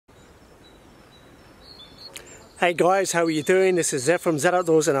Hey guys, how are you doing? This is Zed from Zed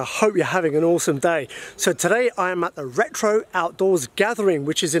Outdoors and I hope you're having an awesome day. So today I am at the Retro Outdoors Gathering,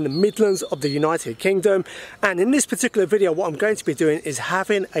 which is in the Midlands of the United Kingdom. And in this particular video, what I'm going to be doing is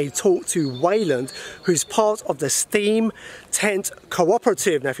having a talk to Wayland, who's part of the Steam Tent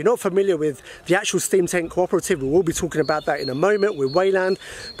Cooperative. Now, if you're not familiar with the actual Steam Tent Cooperative, we will be talking about that in a moment with Wayland.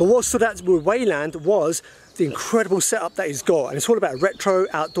 But what stood out with Wayland was the incredible setup that he's got, and it's all about retro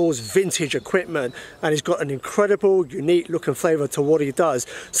outdoors vintage equipment, and he's got an incredible unique look and flavour to what he does.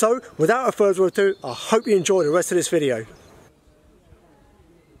 So without further ado, I hope you enjoy the rest of this video.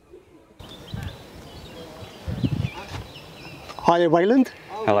 Hi there, Wayland.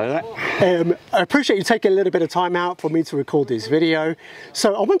 Hello there. I appreciate you taking a little bit of time out for me to record this video.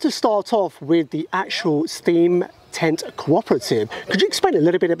 So I want to start off with the actual Steam Tent Cooperative. Could you explain a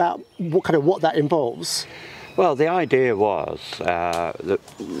little bit about what that involves? Well, the idea was that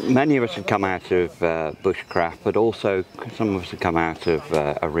many of us had come out of bushcraft, but also some of us had come out of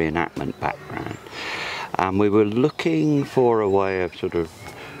a reenactment background. And we were looking for a way of sort of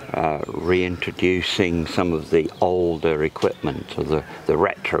reintroducing some of the older equipment, or the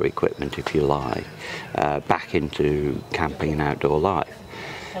retro equipment if you like, back into camping and outdoor life.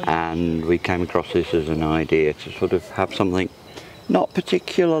 And we came across this as an idea to sort of have something not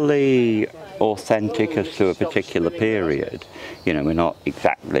particularly authentic as to a particular period. You know, we're not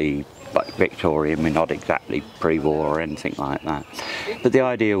exactly like Victorian, we're not exactly pre-war or anything like that. But the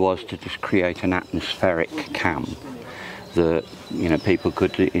idea was to just create an atmospheric camp that, you know, people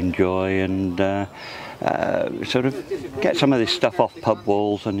could enjoy and sort of get some of this stuff off pub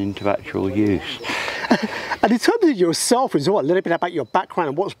walls and into actual use. And in terms of yourself as well, a little bit about your background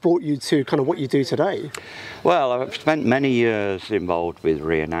and what's brought you to kind of what you do today. Well, I've spent many years involved with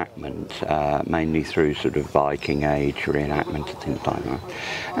reenactment, mainly through sort of Viking Age reenactment and things like that.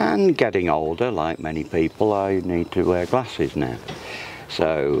 And getting older, like many people, I need to wear glasses now.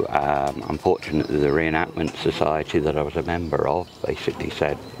 So unfortunately the Reenactment Society that I was a member of basically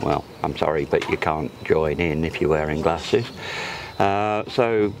said, well, I'm sorry, but you can't join in if you're wearing glasses.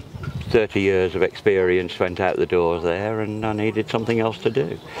 So 30 years of experience went out the door there, and I needed something else to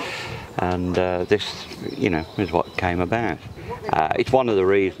do. And this, you know, is what came about. It's one of the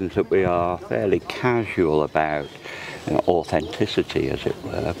reasons that we are fairly casual about authenticity, as it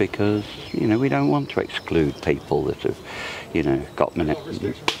were, because, you know, we don't want to exclude people that have, you know, got,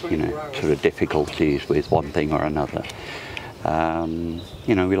 you know, sort of difficulties with one thing or another.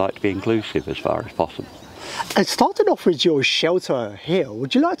 You know, we like to be inclusive as far as possible. And starting off with your shelter here,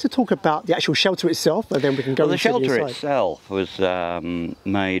 would you like to talk about the actual shelter itself, and then we can go into the inside? The shelter itself was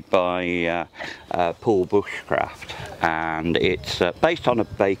made by Pool Bushcraft, and it's based on a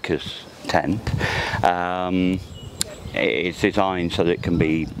baker's tent. It's designed so that it can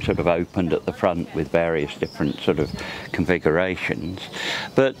be sort of opened at the front with various different sort of configurations,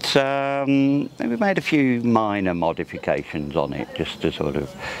 but we made a few minor modifications on it just to sort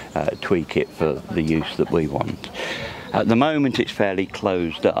of tweak it for the use that we want. At the moment it's fairly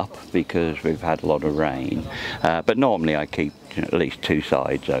closed up because we've had a lot of rain, but normally I keep, you know, at least two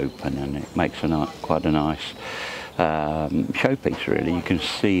sides open, and it makes quite a nice showpiece really. You can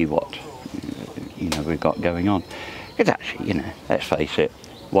see what, you know, we've got going on. It's actually, you know, let's face it,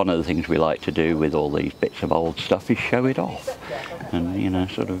 one of the things we like to do with all these bits of old stuff is show it off. And, you know,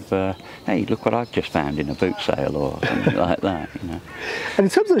 sort of, hey, look what I've just found in a boot sale or something like that, you know. And in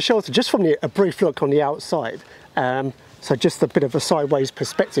terms of the shelter, just from a brief look on the outside, so just a bit of a sideways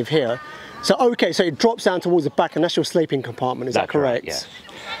perspective here. So, okay, so it drops down towards the back, and that's your sleeping compartment, is that correct? Right, yes.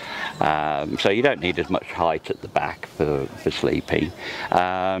 So you don't need as much height at the back for sleeping.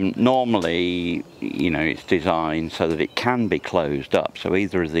 Normally, you know, it's designed so that it can be closed up, so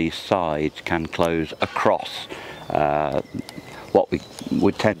either of these sides can close across. What we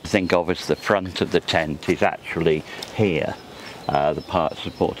would tend to think of as the front of the tent is actually here, the part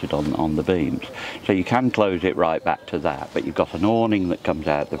supported on the beams. So you can close it right back to that, but you've got an awning that comes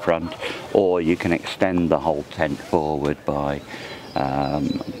out the front, or you can extend the whole tent forward by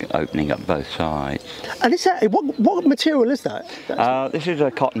opening up both sides. And is that, what material is that? This is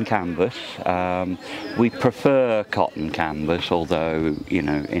a cotton canvas. We prefer cotton canvas, although, you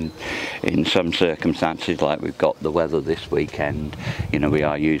know, in some circumstances, like we've got the weather this weekend, you know, we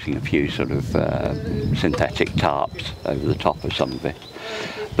are using a few sort of synthetic tarps over the top of some of it.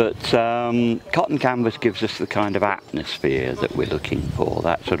 But cotton canvas gives us the kind of atmosphere that we're looking for,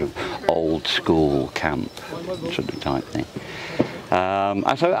 that sort of old school camp sort of type thing.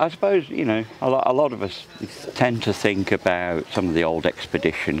 I suppose, you know, a lot of us tend to think about some of the old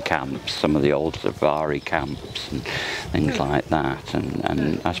expedition camps, some of the old safari camps and things like that,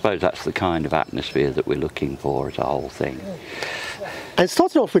 and I suppose that's the kind of atmosphere that we're looking for as a whole thing. And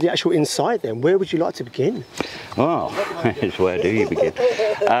starting off with the actual inside then, where would you like to begin? Well, where do you begin?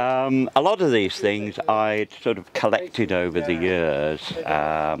 A lot of these things I'd sort of collected over the years,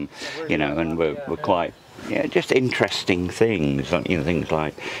 you know, and were quite, yeah, just interesting things. You know, things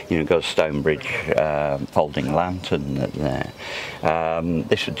like, you know, got a Stonebridge folding lantern there.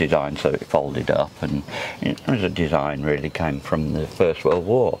 This was designed so it folded up, and it was a design really came from the First World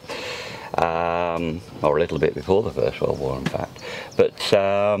War. Or a little bit before the First World War, in fact. But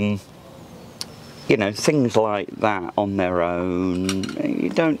you know, things like that on their own, you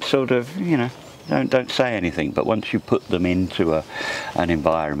don't sort of, you know, don't say anything. But once you put them into an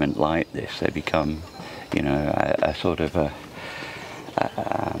environment like this, they become, you know, a sort of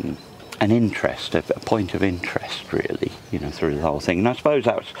an interest, a point of interest, really, you know, through the whole thing. And I suppose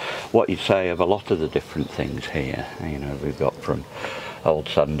that's what you'd say of a lot of the different things here. You know, we've got from old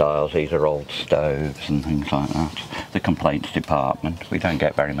sundials, these are old stoves and things like that. The complaints department, we don't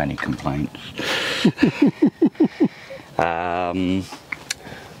get very many complaints. The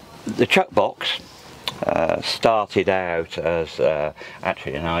chuck box started out as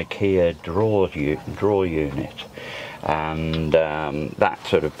actually an IKEA drawer unit, and that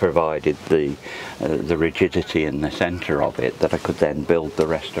sort of provided the rigidity in the centre of it that I could then build the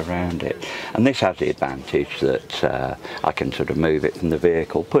rest around it. And this has the advantage that I can sort of move it from the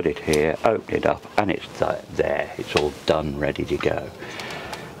vehicle, put it here, open it up, and it's there. It's all done, ready to go.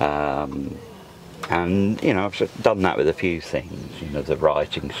 And you know, I've done that with a few things. You know, the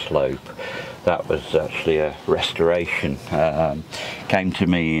writing slope, that was actually a restoration. Came to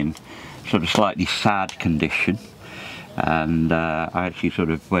me in sort of slightly sad condition. And I actually sort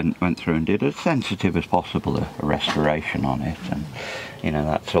of went through and did as sensitive as possible a restoration on it, and you know,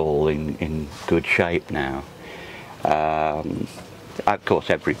 that's all in good shape now. Of course,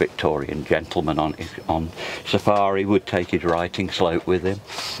 every Victorian gentleman on safari would take his writing slope with him.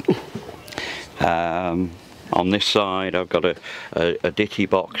 On this side I've got a ditty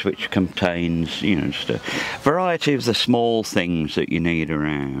box which contains, you know, just a variety of the small things that you need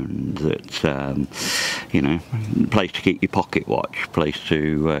around, that you know, place to keep your pocket watch, place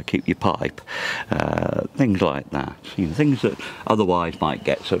to keep your pipe, things like that, you know, things that otherwise might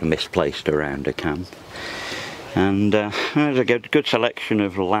get sort of misplaced around a camp. And there's a good selection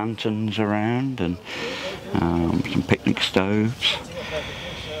of lanterns around, and some picnic stoves.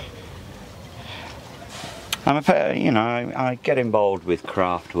 You know, I get involved with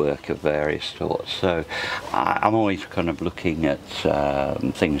craft work of various sorts, so I'm always kind of looking at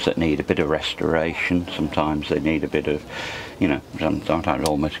things that need a bit of restoration. Sometimes they need a bit of, you know, sometimes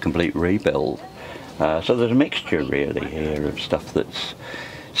almost a complete rebuild. So there's a mixture really here of stuff that's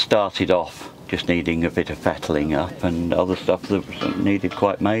started off just needing a bit of fettling up, and other stuff that needed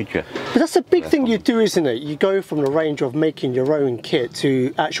quite major. But that's a big thing you do, isn't it? You go from the range of making your own kit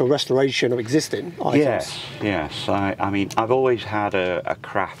to actual restoration of existing items. Yes. I mean, I've always had a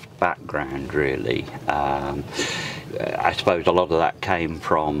craft background, really. I suppose a lot of that came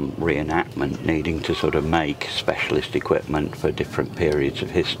from reenactment, needing to sort of make specialist equipment for different periods of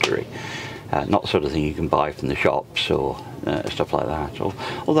history. Not the sort of thing you can buy from the shops or stuff like that.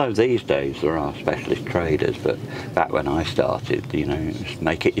 Although these days there are specialist traders, but back when I started, you know, it was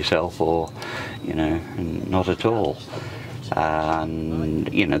make it yourself or, you know, not at all.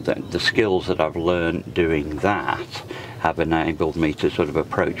 And you know, the skills that I've learned doing that have enabled me to sort of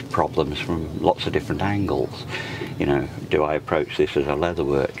approach problems from lots of different angles. You know, do I approach this as a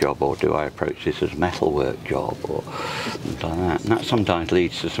leatherwork job, or do I approach this as a metalwork job, or things like that? And that sometimes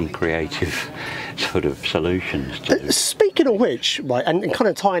leads to some creative sort of solutions to. Speaking of which, right, and kind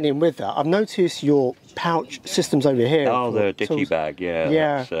of tying in with that, I've noticed your pouch systems over here. Oh, the ditty bag,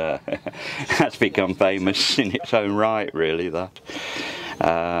 yeah. That's become famous in its own right, really, that.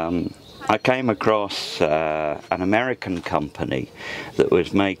 I came across an American company that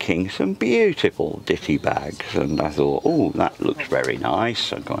was making some beautiful ditty bags, and I thought, oh, that looks very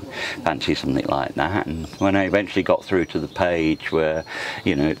nice, I'm going to fancy something like that. And when I eventually got through to the page where,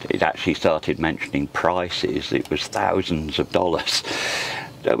 you know, it actually started mentioning prices, it was thousands of dollars,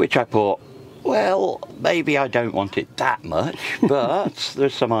 which I thought, well, maybe I don't want it that much, but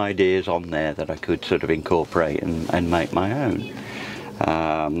there's some ideas on there that I could sort of incorporate and make my own.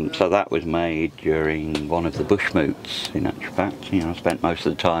 So that was made during one of the bushmoots, in actual fact. You know, I spent most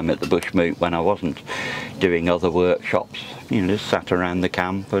of the time at the bushmoot when I wasn't doing other workshops, you know, just sat around the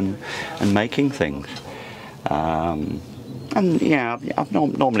camp and making things. And yeah, I've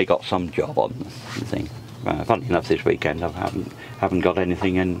normally got some job on the thing. Funny enough, this weekend I haven't got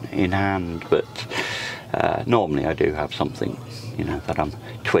anything in hand, but normally I do have something, you know, that I'm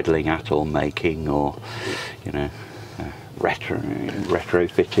twiddling at or making, or, you know,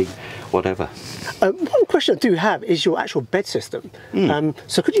 retrofitting, whatever. One question I do have is your actual bed system.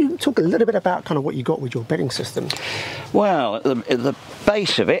 So could you talk a little bit about kind of what you got with your bedding system? Well, at the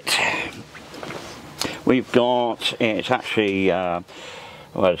base of it, we've got, it's actually, well,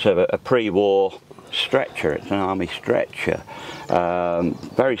 it's a pre-war stretcher. It's an army stretcher.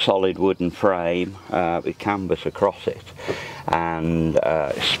 Very solid wooden frame with canvas across it, and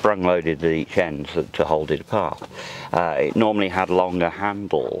sprung loaded at each end to hold it apart. It normally had longer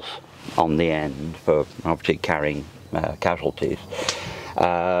handles on the end for obviously carrying casualties.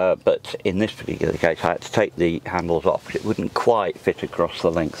 But in this particular case I had to take the handles off because it wouldn't quite fit across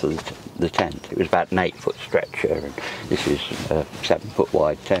the length of the tent. It was about an 8-foot stretcher, and this is a 7-foot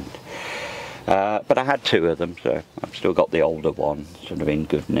wide tent. But I had 2 of them, so I've still got the older one sort of in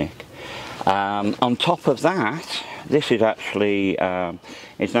good nick. On top of that, this is actually,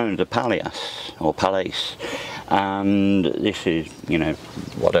 it's known as a palliasse, or palace, and this is, you know,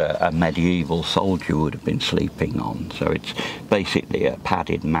 what a medieval soldier would have been sleeping on. So it's basically a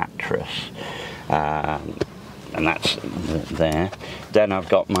padded mattress, and that's there. Then I've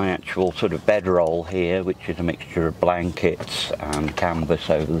got my actual sort of bedroll here, which is a mixture of blankets and canvas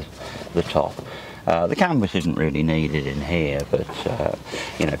over the top. The canvas isn't really needed in here, but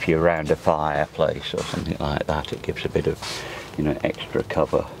you know, if you're around a fireplace or something like that, it gives a bit of, you know, extra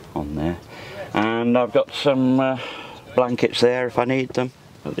cover on there. And I've got some blankets there if I need them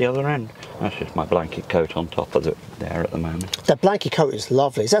at the other end. That's just my blanket coat on top of there at the moment. The blanket coat is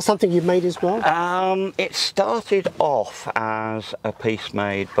lovely. Is that something you made as well? It started off as a piece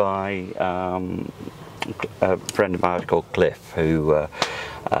made by a friend of mine called Cliff, who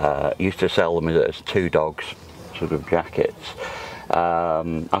used to sell them as 2 dogs sort of jackets.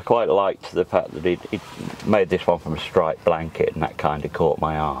 I quite liked the fact that he'd made this one from a striped blanket, and that kind of caught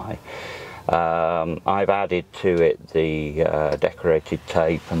my eye. I've added to it the decorated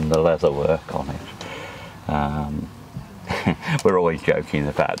tape and the leather work on it. We're always joking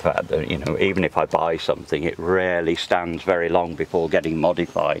the fact that, you know, even if I buy something, it rarely stands very long before getting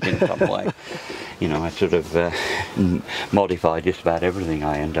modified in some way. You know, I sort of modify just about everything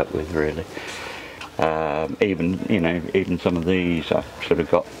I end up with, really. Even, you know, even some of these, I've sort of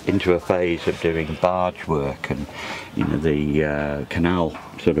got into a phase of doing barge work, and, you know, the canal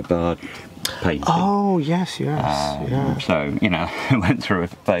sort of barge painting. Oh yes, yeah. So, you know, I went through a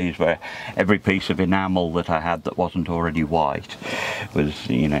phase where every piece of enamel that I had that wasn't already white was,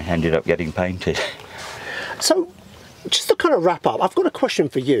 you know, ended up getting painted. So, just to kind of wrap up, I've got a question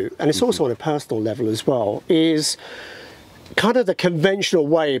for you, and it's also on a personal level as well, is kind of the conventional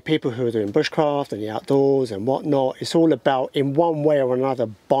way people who are doing bushcraft and the outdoors and whatnot, it's all about, in one way or another,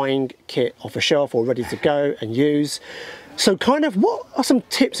 buying kit off a shelf or ready to go and use. So kind of, what are some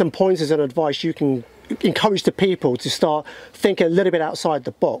tips and pointers and advice you can encourage the people to start thinking a little bit outside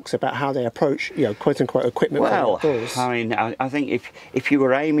the box about how they approach, you know, quote unquote equipment? Well, outdoors? I mean, I think if you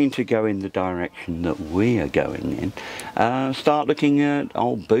were aiming to go in the direction that we are going in, start looking at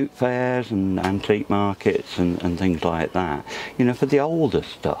old boot fairs and antique markets and things like that, you know, for the older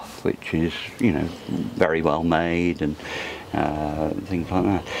stuff, which is, you know, very well made and things like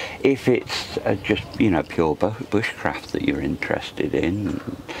that. If it's just, you know, pure bushcraft that you're interested in,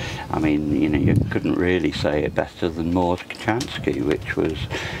 I mean, you know, you couldn't really say it better than Moore's Kachansky, which was,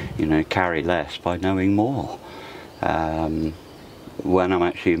 you know, carry less by knowing more. When I'm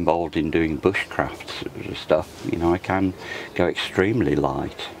actually involved in doing bushcraft stuff, you know, I can go extremely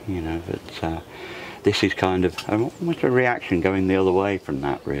light, you know, but this is kind of almost a reaction going the other way from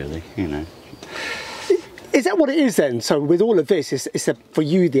that, really, you know. Is that what it is then? So with all of this, it's for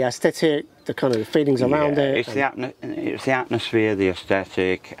you the aesthetic, the kind of feelings around it? It's the atmosphere, the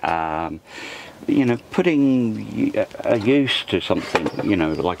aesthetic, you know, putting a use to something, you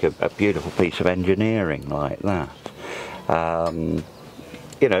know, like a beautiful piece of engineering like that.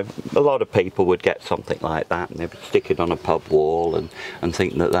 You know, a lot of people would get something like that and they would stick it on a pub wall and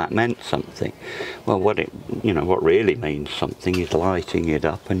think that that meant something. Well, what really means something is lighting it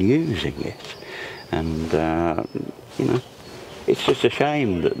up and using it. And, you know, it's just a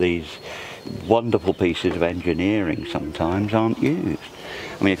shame that these wonderful pieces of engineering sometimes aren't used.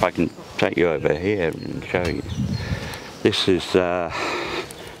 I mean, if I can take you over here and show you. This is a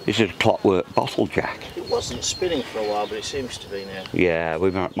clockwork bottle jack. It wasn't spinning for a while, but it seems to be now. Yeah,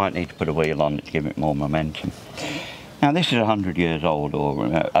 we might need to put a wheel on it to give it more momentum. Now this is 100 years old, or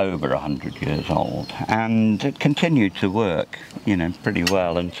over 100 years old, and it continued to work, you know, pretty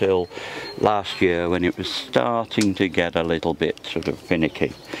well until last year when it was starting to get a little bit sort of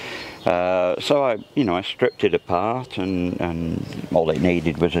finicky. So I stripped it apart, and all it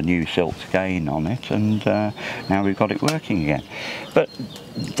needed was a new silk skein on it, and now we've got it working again. But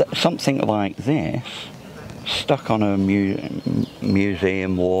something like this, stuck on a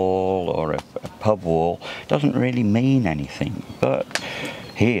museum wall or a pub wall, doesn't really mean anything. But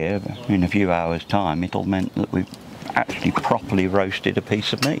here, in a few hours' time, it'll mean that we've actually properly roasted a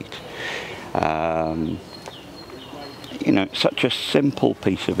piece of meat. You know, such a simple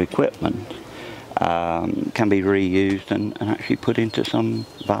piece of equipment can be reused and actually put into some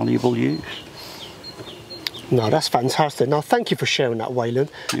valuable use. No, that's fantastic. Now, thank you for sharing that,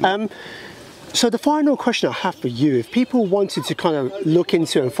 Wayland. Yeah. So the final question I have for you, if people wanted to kind of look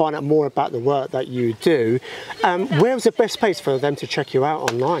into and find out more about the work that you do, where's the best place for them to check you out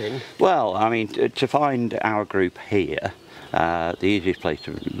online? Well, I mean, to find our group here, the easiest place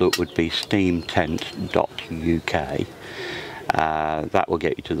to look would be steamtent.uk. That will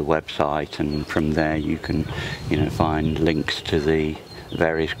get you to the website, and from there you can, you know, find links to the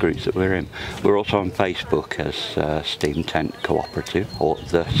various groups that we're in. We're also on Facebook as Steam Tent Cooperative, or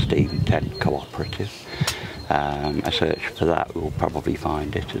the Steam Tent Cooperative. A search for that will probably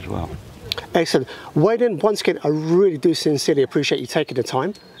find it as well. Excellent. Wayland, once again, I really do sincerely appreciate you taking the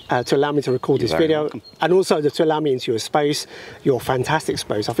time to allow me to record this video, and also to allow me into your space, your fantastic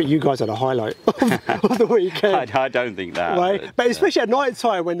space. I think you guys are the highlight of the weekend. I don't think that. Right? But especially at night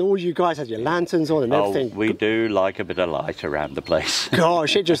time when all you guys had your lanterns on and everything. Oh, we do like a bit of light around the place.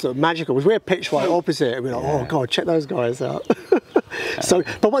 Gosh, it just looked magical. We're pitched right opposite, and we're like, oh God, check those guys out. So,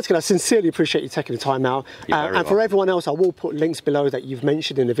 but once again, I sincerely appreciate you taking the time out. And for everyone else, I will put links below that you've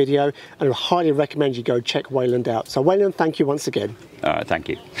mentioned in the video, and I highly recommend you go check Wayland out. So Wayland, thank you once again. All right, thank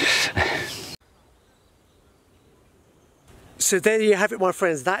you. So there you have it, my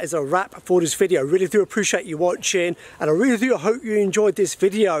friends. That is a wrap for this video. I really do appreciate you watching, and I really do hope you enjoyed this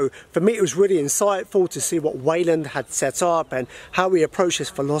video. For me, it was really insightful to see what Wayland had set up and how he approached his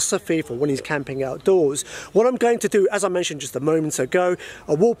philosophy for when he's camping outdoors. What I'm going to do, as I mentioned just a moment ago,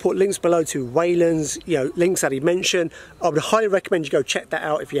 I will put links below to Wayland's, links that he mentioned. I would highly recommend you go check that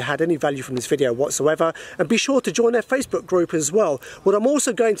out if you had any value from this video whatsoever, and be sure to join their Facebook group as well. What I'm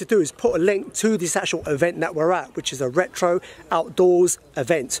also going to do is put a link to this actual event that we're at, which is a retro outdoors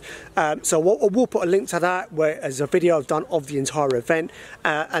event. So we'll put a link to that, where there's a video I've done of the entire event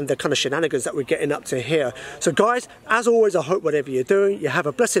and the kind of shenanigans that we're getting up to here. So guys, as always, I hope whatever you're doing, you have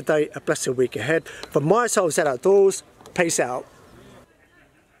a blessed day, a blessed week ahead. From myself, Zed Outdoors, peace out.